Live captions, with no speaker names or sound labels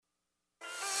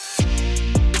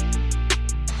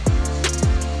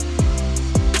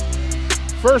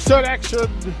First set action,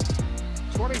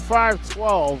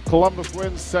 25-12. Columbus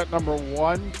wins set number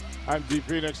 1. I'm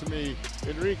DP. Next to me,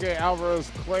 Enrique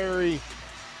Alvarez Clary,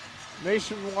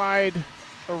 Nationwide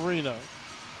Arena.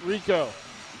 Rico,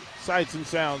 sights and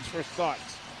sounds, first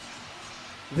thoughts.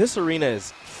 This arena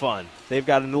is fun. They've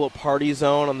got a little party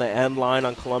zone on the end line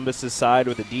on Columbus's side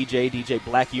with a DJ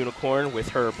Black Unicorn with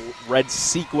her red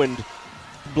sequined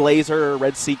blazer,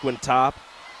 red sequined top.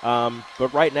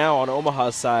 But right now on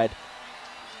Omaha's side,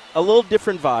 a little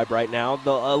different vibe right now.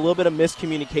 A little bit of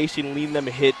miscommunication leading them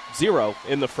to hit 0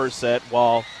 in the first set,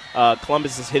 while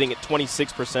Columbus is hitting at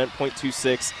 26%,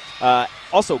 .26.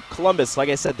 Also, Columbus, like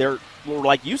I said, they're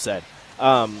like you said.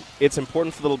 It's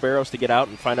important for the Liberos to get out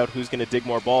and find out who's going to dig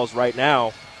more balls. Right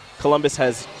now, Columbus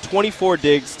has 24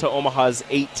 digs to Omaha's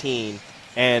 18,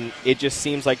 and it just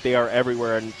seems like they are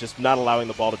everywhere and just not allowing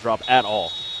the ball to drop at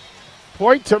all.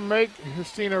 Point to make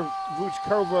Kristina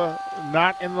Vuchkova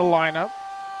not in the lineup.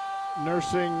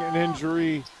 Nursing an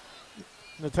injury,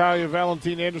 Natalia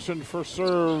Valentin Anderson for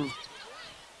serve.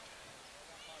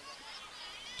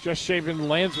 Just Shaven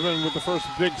Landsman with the first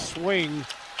big swing.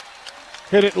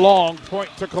 Hit it long, point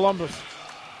to Columbus.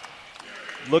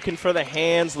 Looking for the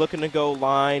hands, looking to go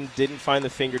line, didn't find the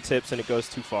fingertips, and it goes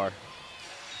too far.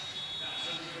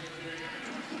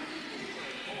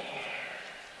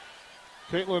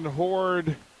 Caitlin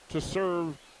Horde to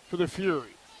serve for the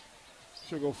Fury.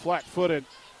 She'll go flat-footed.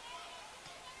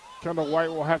 Kendall White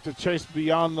will have to chase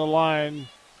beyond the line.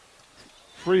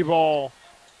 Free ball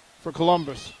for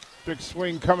Columbus. Big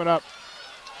swing coming up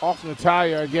off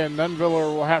Natalia. Again,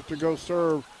 Nunviller will have to go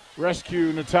serve.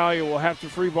 Rescue. Natalia will have to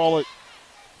free ball it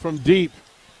from deep.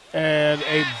 And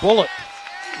a bullet.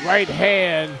 Right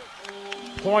hand.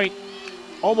 Point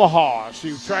Omaha.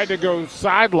 She tried to go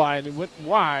sideline and went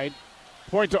wide.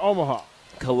 Point to Omaha.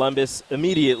 Columbus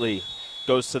immediately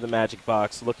goes to the magic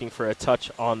box looking for a touch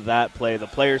on that play. The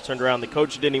players turned around. The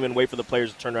coach didn't even wait for the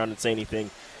players to turn around and say anything.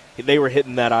 They were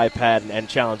hitting that iPad and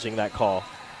challenging that call.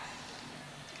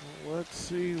 Let's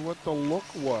see what the look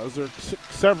was. There are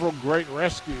several great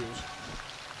rescues,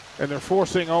 and they're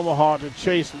forcing Omaha to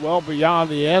chase well beyond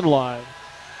the end line.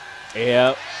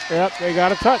 Yep, they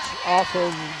got a touch off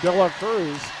of De La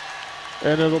Cruz,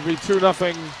 and it'll be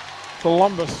 2-0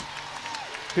 Columbus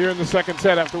here in the second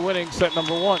set after winning set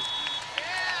number 1.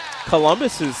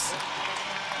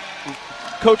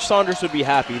 Coach Saunders would be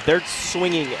happy. They're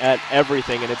swinging at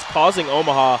everything, and it's causing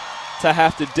Omaha to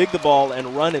have to dig the ball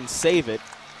and run and save it.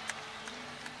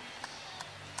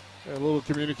 A little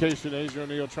communication. Asia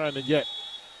O'Neal trying to get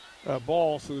a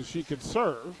ball so that she can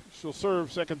serve. She'll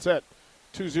serve second set,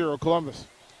 2-0 Columbus.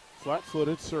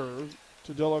 Flat-footed serve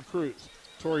to De La Cruz.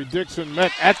 Tori Dixon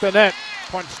met at the net.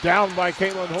 Punched down by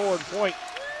Caitlin Horde. Point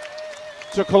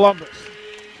to Columbus.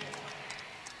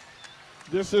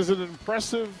 This is an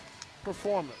impressive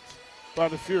performance by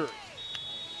the Fury.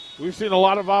 We've seen a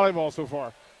lot of volleyball so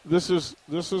far. This is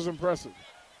impressive.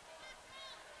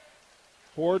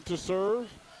 Horde to serve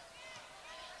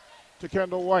to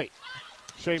Kendall White.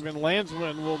 Shaven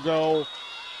Landsman will go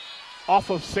off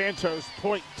of Santos.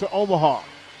 Point to Omaha.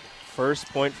 First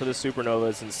point for the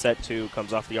Supernovas in set 2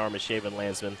 comes off the arm of Shaven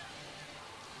Landsman.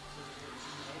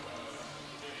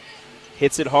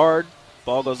 Hits it hard.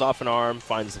 Ball goes off an arm,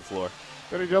 finds the floor.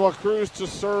 Betty De La Cruz to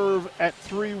serve at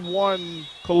 3-1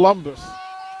 Columbus.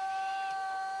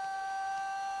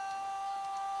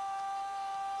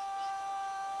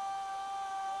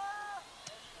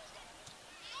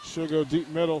 She'll go deep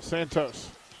middle. Santos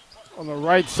on the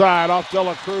right side off De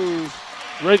La Cruz.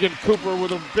 Reagan Cooper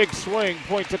with a big swing.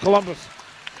 Point to Columbus.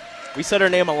 We said her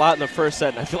name a lot in the first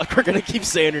set, and I feel like we're going to keep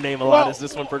saying her name a lot as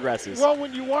this one progresses. Well,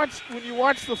 when you watch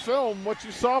the film, what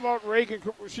you saw about Reagan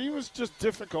Cooper, she was just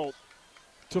difficult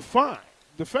to find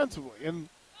defensively. And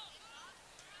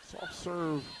soft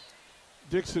serve,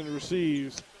 Dixon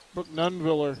receives. Brooke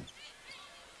Nunviller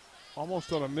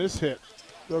almost on a mishit.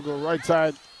 They'll go right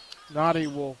side. Nadi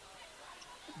will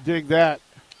dig that.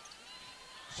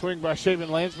 Swing by Shaven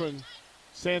Landsman.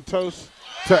 Santos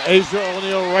to Asia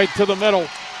O'Neal right to the middle.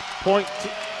 Point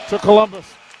to Columbus.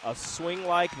 A swing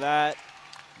like that,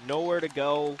 nowhere to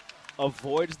go,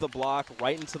 avoids the block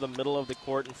right into the middle of the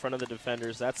court in front of the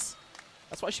defenders. That's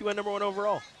why she went number 1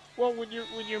 overall. Well, when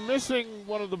you're missing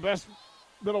one of the best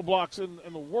middle blocks in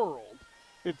the world,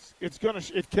 it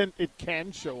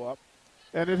can show up,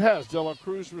 and it has. De La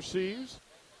Cruz receives.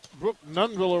 Brooke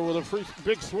Nunviller with a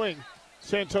big swing.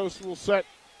 Santos will set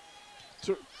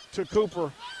to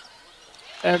Cooper.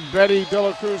 And Betty De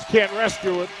La Cruz can't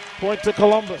rescue it. Point to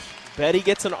Columbus. Betty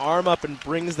gets an arm up and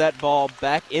brings that ball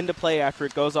back into play after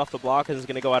it goes off the block and is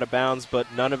going to go out of bounds, but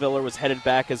Nunaviller was headed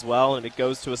back as well, and it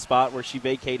goes to a spot where she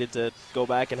vacated to go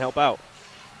back and help out.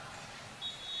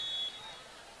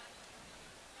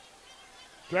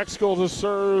 Drexel to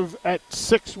serve at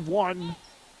 6-1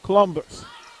 Columbus.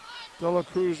 De La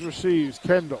Cruz receives.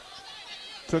 Kendall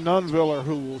to Nunaviller,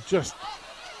 who will just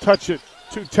touch it.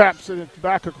 2 taps and it's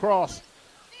back across.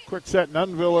 Quick set.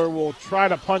 Nunaviller will try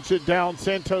to punch it down.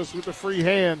 Santos with the free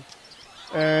hand.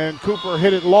 And Cooper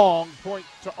hit it long. Point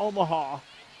to Omaha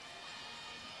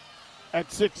at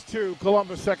 6-2.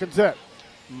 Columbus second set.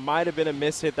 Might have been a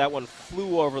miss hit. That one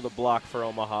flew over the block for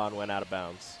Omaha and went out of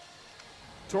bounds.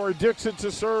 Tori Dixon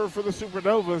to serve for the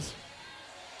Supernovas.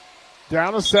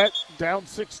 Down a set, down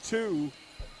 6-2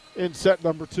 in set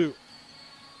number 2.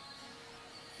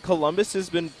 Columbus has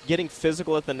been getting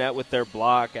physical at the net with their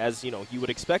block, as you would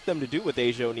expect them to do with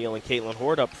Asia O'Neal and Caitlin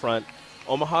Horde up front.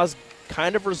 Omaha's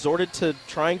kind of resorted to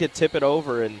trying to tip it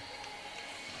over, and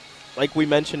like we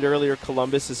mentioned earlier,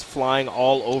 Columbus is flying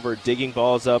all over, digging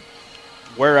balls up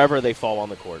wherever they fall on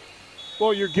the court.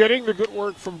 Well, you're getting the good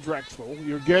work from Drexel.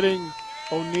 You're getting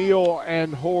O'Neal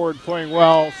and Horde playing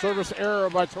well. Service error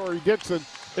by Tori Dixon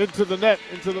into the net,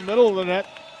 into the middle of the net.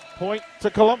 Point to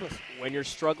Columbus. When you're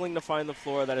struggling to find the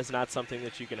floor, that is not something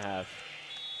that you can have.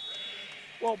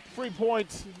 Well, 3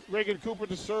 points. Reagan Cooper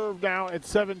to serve now at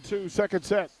 7-2, second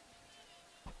set.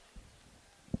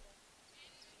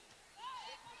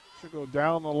 Should go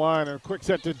down the line. A quick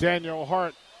set to Daniel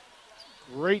Hart.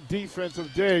 Great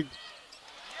defensive dig.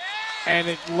 And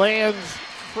it lands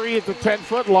free at the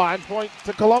 10-foot line. Point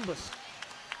to Columbus.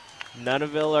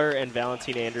 Nunaviller and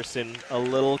Valentine Anderson a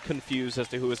little confused as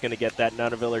to who was going to get that.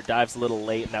 Nunaviller dives a little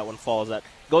late, and that one falls out.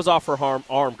 Goes off her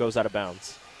arm, goes out of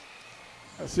bounds.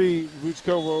 I see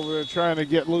Vuchkova over there trying to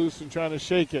get loose and trying to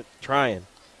shake it. Trying.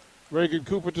 Reagan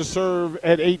Cooper to serve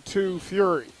at 8-2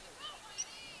 Fury.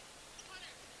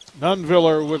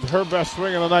 Nunaviller with her best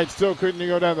swing of the night still couldn't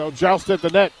go down. They'll joust at the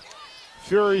net.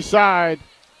 Fury side,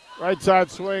 right side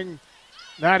swing.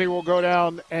 Natty will go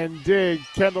down and dig.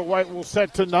 Kendall White will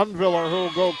set to Nunaviller, who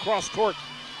will go cross court.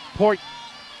 Point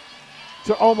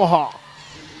to Omaha.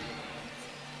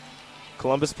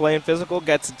 Columbus playing physical,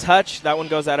 gets a touch. That one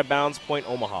goes out of bounds. Point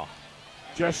Omaha.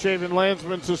 Jess Shaven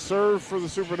Landsman to serve for the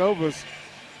Supernovas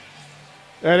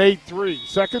at 8-3.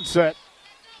 Second set.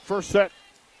 First set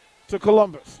to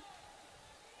Columbus.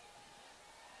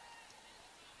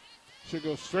 Should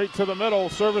go straight to the middle.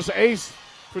 Service ace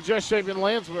for Jess Shaven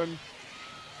Landsman.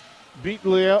 Beat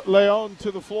Leon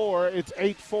to the floor. It's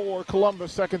 8-4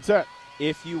 Columbus, second set.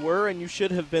 If you were and you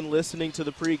should have been listening to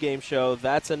the pregame show,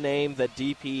 that's a name that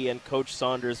DP and Coach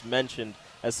Saunders mentioned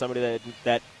as somebody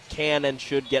that can and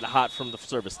should get hot from the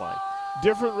service line.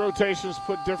 Different rotations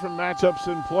put different matchups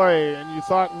in play, and you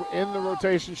thought in the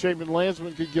rotation Shaman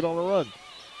Landsman could get on a run.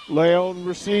 Leon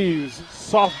receives.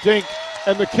 Soft dink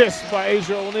and the kiss by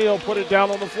Asia O'Neal. Put it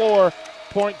down on the floor.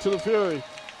 Point to the Fury.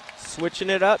 Switching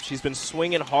it up. She's been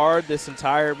swinging hard this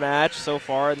entire match so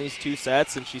far in these 2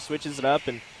 sets, and she switches it up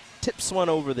and tips one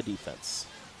over the defense.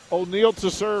 O'Neal to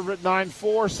serve at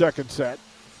 9-4, second set.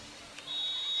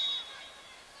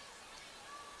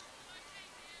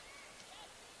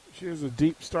 She has a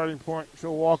deep starting point.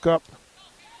 She'll walk up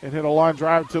and hit a line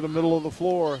drive to the middle of the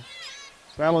floor.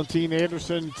 Valentine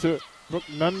Anderson to Brooke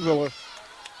Nunaviller.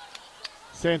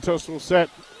 Santos will set.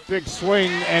 Big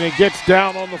swing, and it gets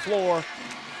down on the floor.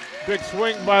 Big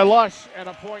swing by Lush, and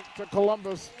a point to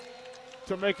Columbus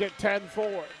to make it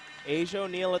 10-4. Asia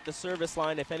O'Neal at the service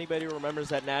line. If anybody remembers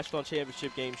that national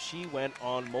championship game, she went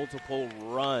on multiple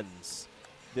runs.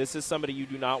 This is somebody you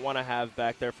do not want to have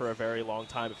back there for a very long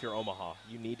time if you're Omaha.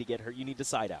 You need to get her. You need to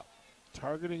side out.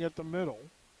 Targeting at the middle,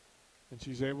 and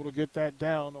she's able to get that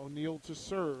down. O'Neal to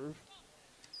serve.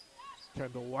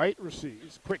 Kendall White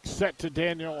receives. Quick set to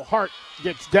Daniel Hart.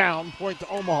 Gets down. Point to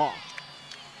Omaha.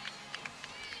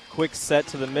 Quick set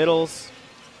to the middles.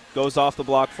 Goes off the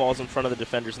block, falls in front of the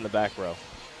defenders in the back row.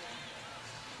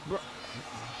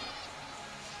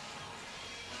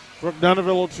 Brooke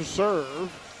Nunaville to serve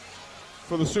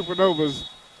for the Supernovas.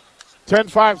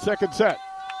 10-5 second set.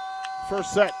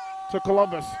 First set to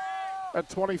Columbus at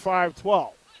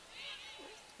 25-12.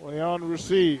 Leon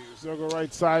receives. They'll go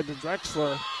right side to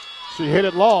Drexler. She hit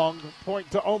it long. Point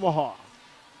to Omaha.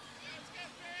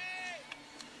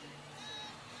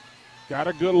 Got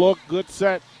a good look, good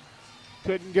set.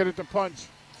 Couldn't get it to punch.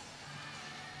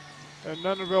 And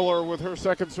Nunaviller with her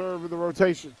second serve in the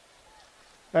rotation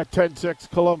at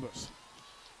 10-6 Columbus.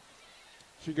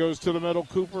 She goes to the middle.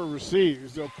 Cooper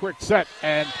receives. A quick set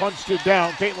and punched it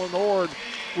down. Caitlin Ord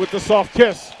with the soft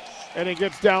kiss. and it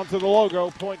gets down to the logo.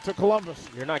 Point to Columbus.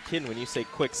 You're not kidding when you say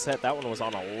quick set. That one was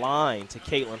on a line to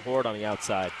Caitlin Horde on the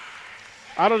outside.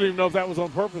 I don't even know if that was on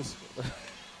purpose.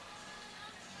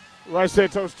 Rice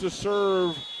Santos to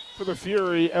serve for the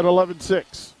Fury at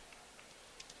 11-6.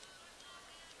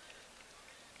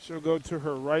 She'll go to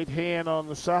her right hand on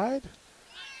the side.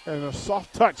 And a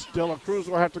soft touch. De La Cruz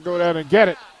will have to go down and get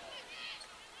it.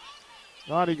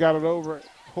 Nani got it over.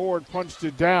 Horde punched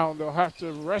it down. They'll have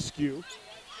to rescue.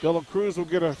 De La Cruz will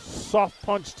get a soft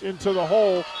punch into the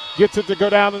hole. Gets it to go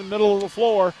down in the middle of the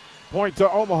floor. Point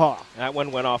to Omaha. That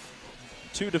one went off.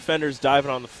 Two defenders diving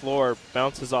on the floor.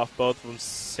 Bounces off both of them.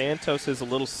 Santos is a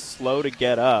little slow to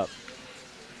get up.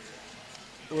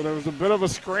 Well, there was a bit of a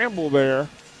scramble there.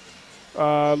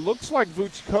 Looks like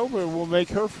Vuchkova will make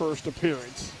her first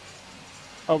appearance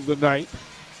of the night.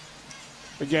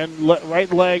 Again,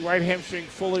 right leg, right hamstring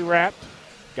fully wrapped.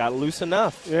 Got loose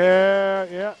enough.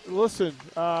 Yeah. Listen,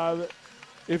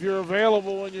 if you're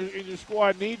available and your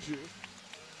squad needs you.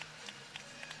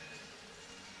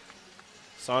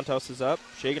 Santos is up,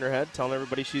 shaking her head, telling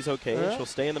everybody she's okay, and she'll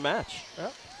stay in the match.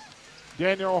 Yeah.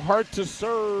 Danielle Hart to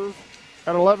serve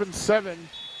at 11-7,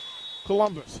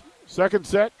 Columbus. Second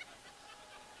set.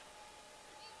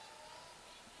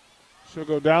 She'll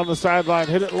go down the sideline,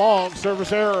 hit it long,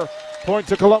 service error, point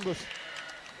to Columbus.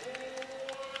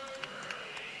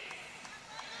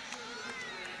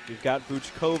 We've got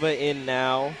Vuchkova in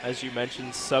now, as you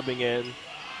mentioned, subbing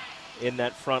in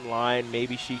that front line.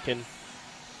 Maybe she can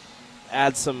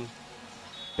add some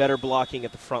better blocking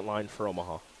at the front line for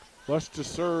Omaha. Lush to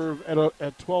serve at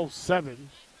 12-7,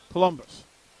 Columbus.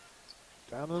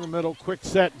 Down in the middle, quick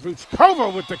set.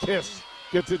 Vuchkova with the kiss.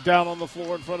 Gets it down on the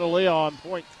floor in front of Leon.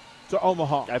 Point to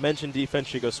Omaha. I mentioned defense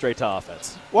should go straight to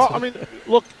offense. Well, I mean,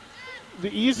 look,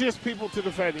 the easiest people to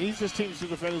defend, the easiest teams to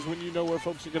defend is when you know where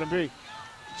folks are going to be.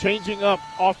 Changing up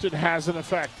often has an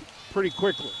effect pretty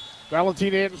quickly.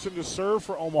 Valentine Anderson to serve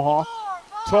for Omaha.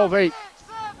 12-8.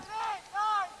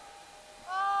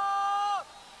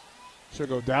 She'll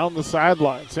go down the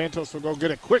sideline. Santos will go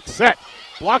get a quick set.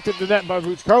 Blocked at the net by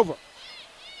Vuchkova.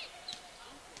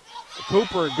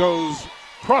 Cooper goes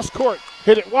cross court,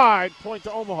 hit it wide, point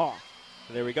to Omaha.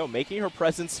 And there we go, making her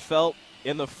presence felt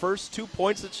in the first 2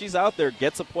 points that she's out there.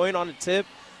 Gets a point on a tip,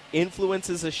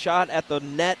 influences a shot at the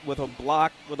net with a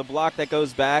block that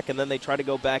goes back, and then they try to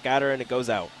go back at her and it goes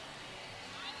out.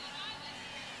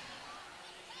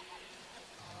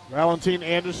 Valentine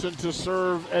Anderson to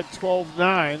serve at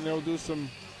 12-9. They'll do some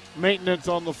maintenance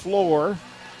on the floor.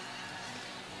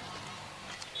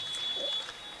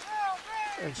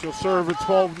 And she'll serve at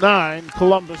 12-9.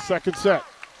 Columbus, second set.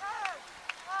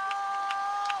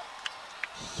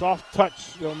 Soft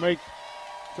touch. They'll make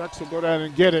Drexel go down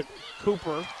and get it.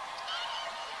 Cooper.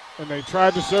 And they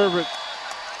tried to serve it.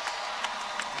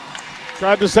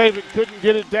 Tried to save it. Couldn't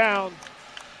get it down.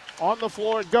 On the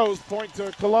floor it goes. Point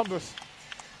to Columbus.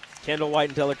 Kendall White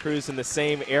and De La Cruz in the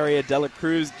same area. De La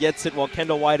Cruz gets it while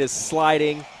Kendall White is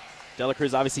sliding. De La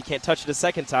Cruz obviously can't touch it a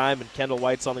second time, and Kendall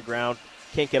White's on the ground.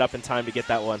 Can't get up in time to get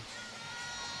that one.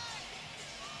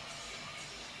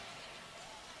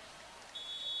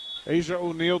 Asia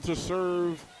O'Neal to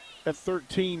serve at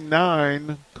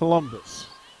 13-9, Columbus.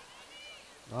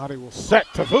 Nadi will set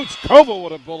to Vuchkova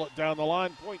with a bullet down the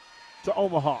line. Point to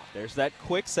Omaha. There's that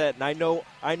quick set, and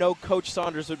I know Coach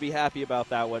Saunders would be happy about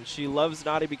that one. She loves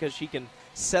Nadi because she can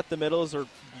set the middles or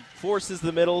forces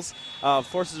the middles,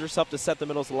 forces herself to set the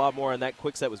middles a lot more, and that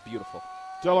quick set was beautiful.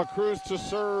 De La Cruz to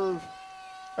serve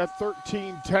at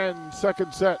 13-10,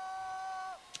 second set.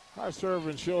 High serve,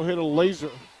 and she'll hit a laser.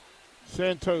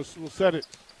 Santos will set it.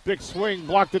 Big swing,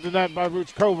 blocked at the net by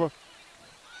Vuchkova.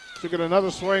 She'll get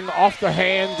another swing off the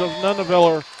hands of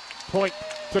Nunneveller. Point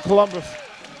to Columbus.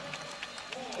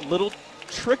 A little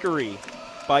trickery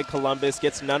by Columbus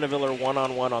gets Nunneveller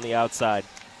one-on-one on the outside.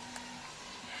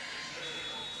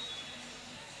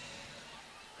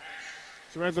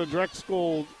 Samantha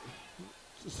Drexel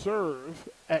to serve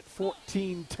at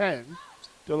 14-10.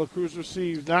 De La Cruz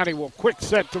receives. Nani will quick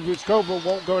set to Vuchkova.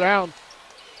 Won't go down.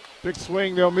 Big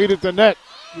swing. They'll meet at the net.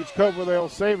 Vuchkova, they'll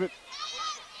save it.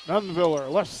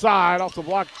 Nunneveller, left side, off the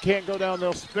block. Can't go down.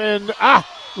 They'll spin.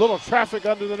 Little traffic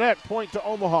under the net. Point to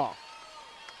Omaha.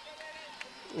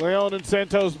 Leon and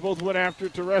Santos both went after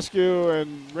it to rescue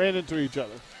and ran into each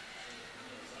other.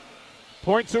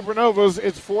 Point Supernovas.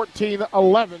 It's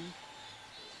 14-11.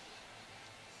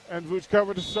 And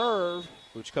Vuchkova to serve.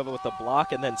 Vuchkova with the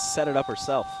block and then set it up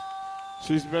herself.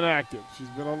 She's been active. She's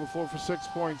been on the floor for 6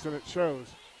 points, and it shows.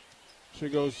 She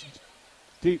goes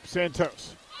deep.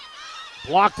 Santos.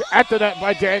 Blocked at the net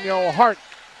by Danielle Hart.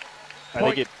 I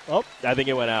think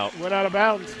it went out. Went out of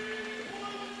bounds.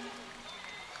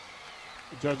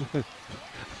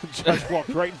 Judge walked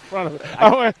right in front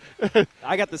of it.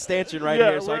 I got the stanchion right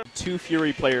Yeah, here, so two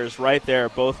Fury players right there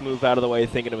both move out of the way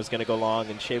thinking it was going to go long,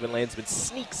 and Shaven Landsman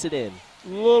sneaks it in.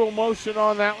 Little motion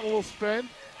on that one, a little spin.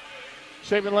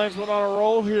 Shaven Landsman on a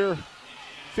roll here.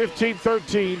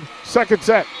 15-13, second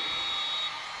set.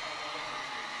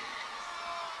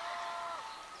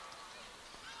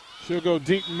 She'll go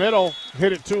deep middle,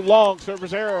 hit it too long,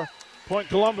 service error, point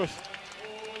Columbus.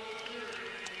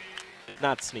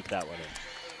 Not sneak that one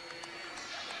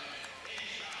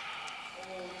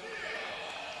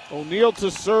in. O'Neal to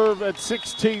serve at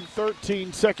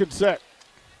 16-13, second set.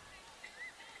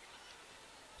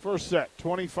 First set,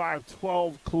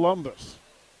 25-12 Columbus.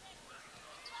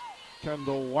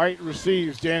 Kendall White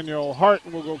receives. Daniel Hart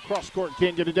will go cross court,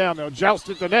 can't get it down. They'll joust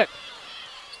at the net.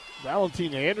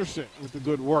 Valentina Anderson with the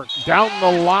good work. Down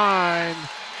the line.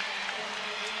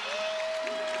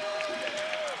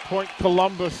 Point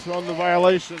Columbus on the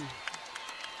violation.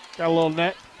 Got a little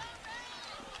net.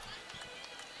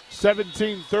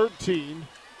 17-13.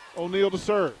 O'Neal to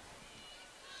serve.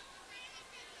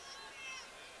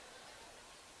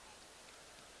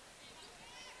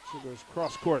 So goes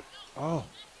cross court. Oh,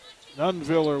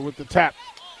 Nunviller with the tap.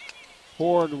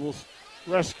 Horde will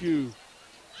rescue.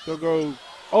 They'll go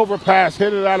overpass,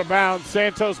 hit it out of bounds.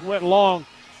 Santos went long.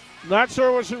 Not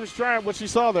sure what she was trying, what she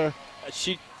saw there.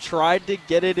 She tried to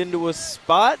get it into a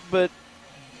spot, but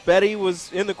Betty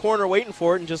was in the corner waiting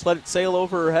for it and just let it sail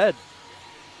over her head.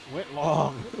 Went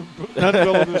long.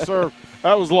 Nunville to serve.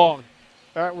 That was long.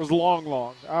 That was long.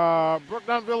 Brooke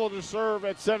Nunville to serve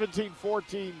at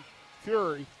 17-14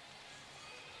 Fury.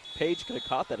 Paige could have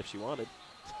caught that if she wanted.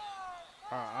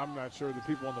 I'm not sure the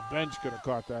people on the bench could have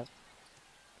caught that.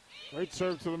 Great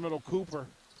serve to the middle, Cooper.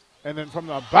 And then from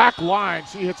the back line,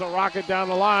 she hits a rocket down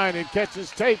the line and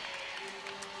catches tape.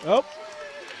 Oh.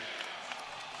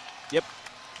 Yep.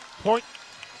 Point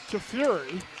to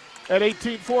Fury at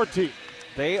 18-14.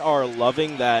 They are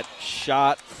loving that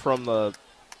shot from the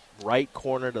right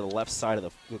corner to the left side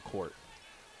of the court.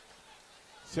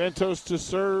 Santos to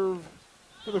serve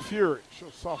for the Fury.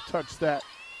 She'll soft touch that.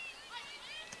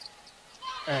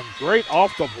 And great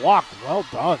off the block. Well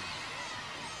done.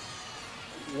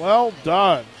 Well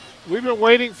done. We've been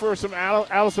waiting for some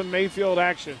Allison Mayfield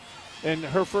action, and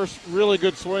her first really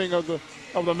good swing of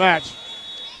the match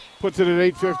puts it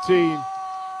at 8-15.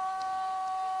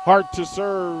 Hart to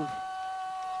serve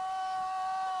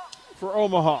for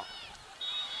Omaha.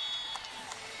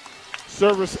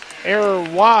 Service error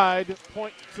wide,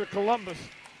 point to Columbus,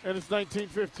 and it's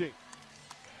 19-15. I'm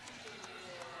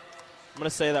going to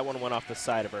say that one went off the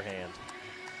side of her hand.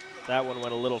 That one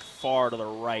went a little far to the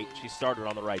right. She started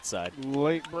on the right side.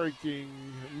 Late breaking.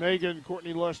 Megan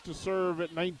Courtney Lush to serve at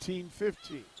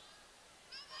 19-15. A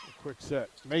quick set.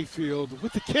 Mayfield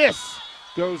with the kiss.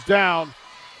 Goes down.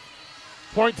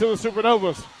 Point to the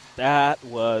Supernovas. That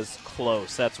was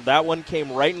close. That one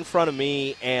came right in front of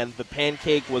me, and the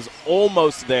pancake was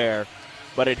almost there,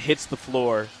 but it hits the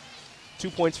floor.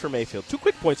 2 points for Mayfield. 2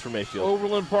 quick points for Mayfield.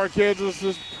 Overland Park, Kansas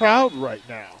is proud right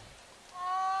now.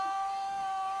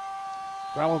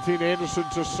 Valentina Anderson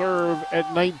to serve at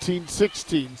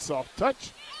 19-16. Soft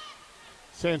touch.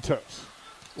 Santos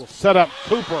will set up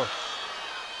Cooper.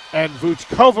 And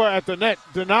Vuchkova at the net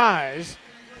denies.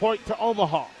 Point to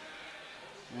Omaha.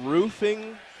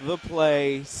 Roofing the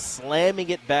play, slamming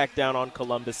it back down on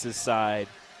Columbus's side.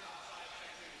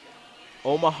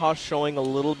 Omaha showing a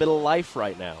little bit of life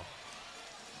right now.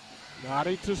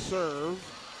 Nadi to serve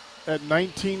at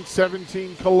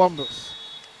 19-17 Columbus.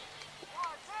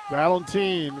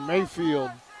 Valentine,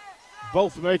 Mayfield,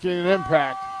 both making an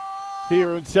impact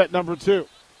here in set number 2.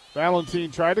 Valentine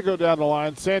tried to go down the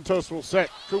line. Santos will set.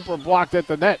 Cooper blocked at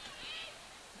the net.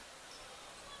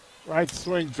 Right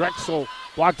swing, Drexel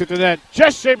blocked at the net.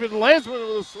 Just Shaven Landsman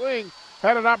with a swing.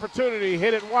 Had an opportunity,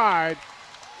 hit it wide.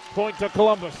 Point to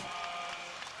Columbus.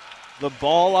 The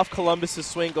ball off Columbus's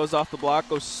swing goes off the block,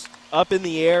 goes up in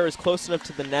the air, is close enough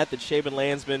to the net that Shaven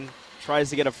Landsman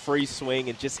tries to get a free swing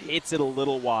and just hits it a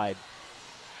little wide.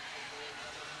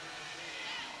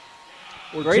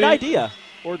 Great idea.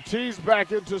 Ortiz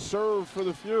back into serve for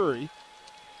the Fury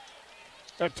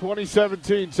at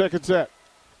 20-17, second set.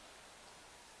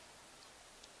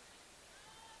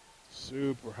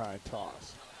 Super high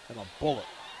toss and a bullet.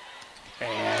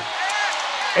 And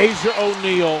Asia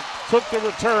O'Neal took the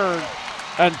return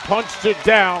and punched it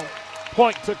down.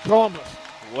 Point to Columbus.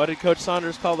 What did Coach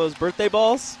Saunders call those, birthday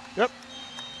balls? Yep.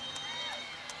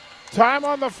 Time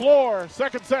on the floor.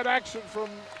 Second set action from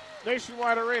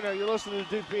Nationwide Arena. You're listening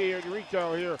to DP and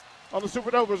Rico here on the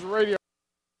Supernovas Radio.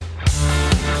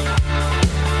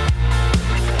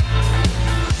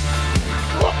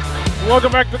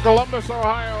 Welcome back to Columbus,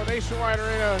 Ohio, Nationwide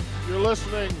Arena. You're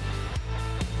listening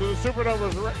to the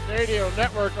Supernovas Radio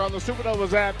Network on the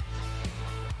Supernovas app,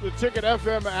 the Ticket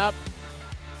FM app.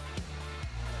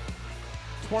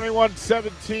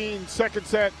 21-17, second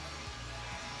set.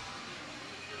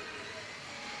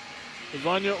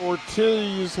 Ivania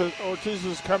Ortiz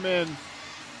has come in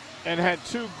and had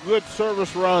two good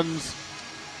service runs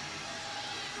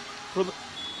for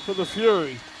the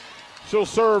Fury. She'll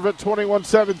serve at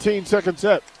 21-17, second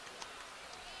set.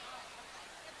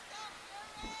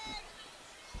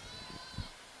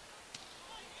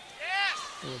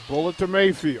 A bullet to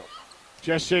Mayfield.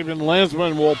 Jess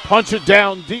Shaven-Landsman will punch it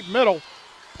down deep middle.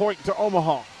 Point to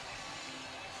Omaha.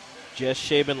 Jess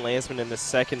Shaven-Landsman in the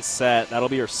second set. That'll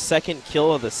be her second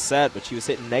kill of the set, but she was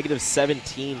hitting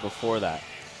 -17 before that.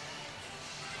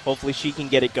 Hopefully she can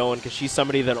get it going because she's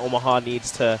somebody that Omaha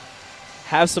needs to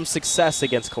have some success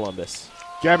against Columbus.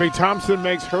 Gabby Thompson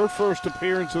makes her first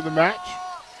appearance of the match.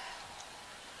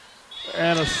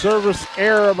 And a service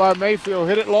error by Mayfield.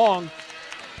 Hit it long.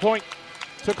 Point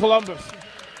to Columbus.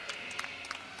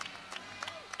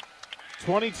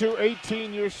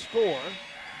 22-18 your score.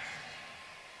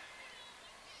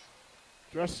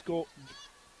 Drexel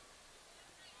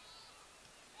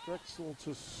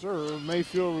to serve.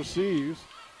 Mayfield receives.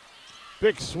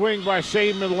 Big swing by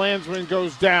Shaven-Landsman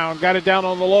goes down. Got it down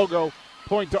on the logo.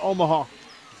 Point to Omaha.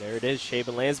 There it is,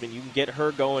 Shaven-Landsman. You can get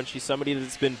her going. She's somebody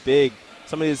that's been big,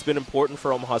 somebody that's been important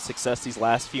for Omaha's success these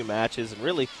last few matches and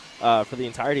really for the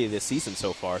entirety of this season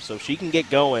so far. So if she can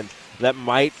get going, that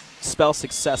might spell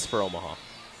success for Omaha.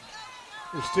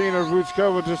 Christina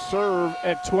Vuchkova to serve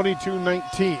at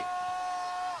 22-19.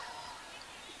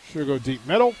 She'll go deep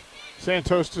middle.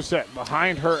 Santos to set.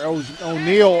 Behind her,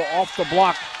 O'Neal off the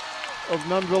block of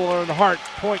Nunville and Hart.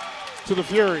 Point to the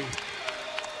Fury.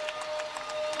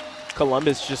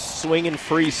 Columbus just swinging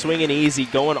free, swinging easy,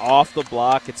 going off the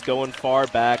block. It's going far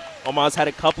back. Omaha's had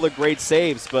a couple of great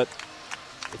saves, but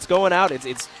it's going out.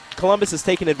 It's Columbus is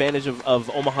taking advantage of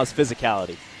Omaha's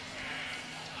physicality.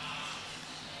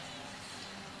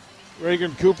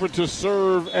 Reagan Cooper to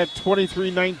serve at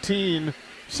 23-19,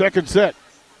 second set.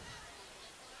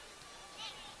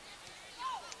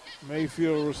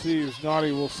 Mayfield receives.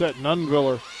 Naughty will set.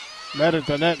 Nunviller met at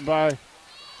the net by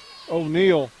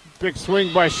O'Neal. Big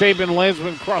swing by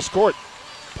Shaven-Landsman cross court.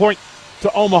 Point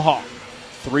to Omaha.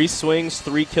 3 swings,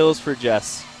 3 kills for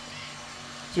Jess.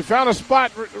 She found a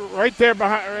spot right there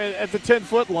behind at the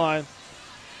 10-foot line.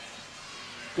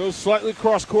 Goes slightly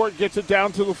cross court, gets it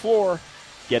down to the floor.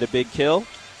 Get a big kill.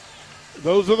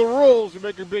 Those are the rules. You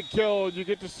make a big kill, you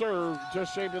get to serve.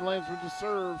 Just Shaven-Landsman to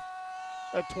serve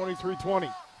at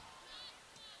 23-20.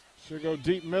 She'll go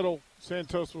deep middle.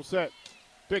 Santos will set.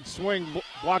 Big swing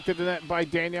blocked at the net by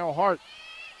Danielle Hart.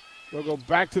 They'll go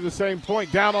back to the same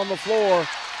point. Down on the floor.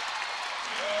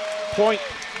 Point.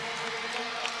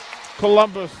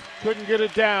 Columbus couldn't get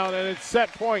it down, and it's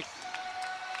set point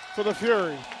for the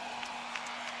Fury.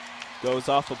 Goes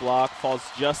off the block, falls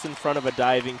just in front of a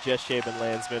diving Jess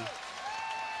Shaven-Landsman.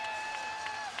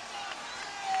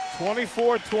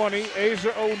 24-20.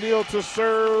 Asia O'Neal to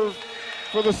serve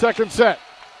for the second set.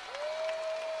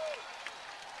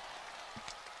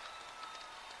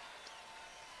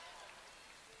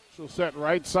 She'll set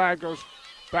right side, goes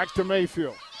back to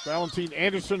Mayfield. Valentine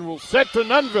Anderson will set to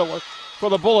Nunviller for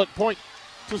the bullet. Point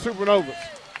to Supernovas.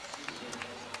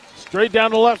 Straight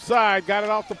down the left side, got it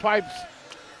off the pipes.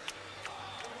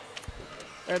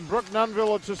 And Brooke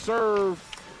Nunviller to serve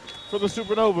for the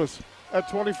Supernovas at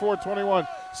 24-21.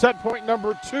 Set point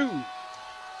number 2.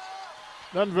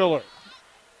 Nunviller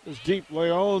is deep.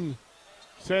 Leon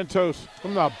Santos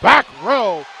from the back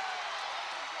row.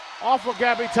 Off of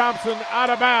Gabby Thompson,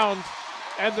 out of bounds.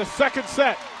 And the second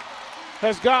set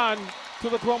has gone to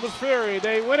the Columbus Fury.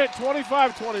 They win it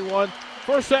 25-21.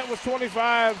 First set was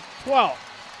 25-12.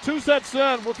 2 sets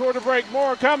done. We're toward a break.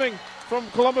 More coming from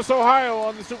Columbus, Ohio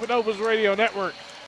on the Supernovas Radio Network.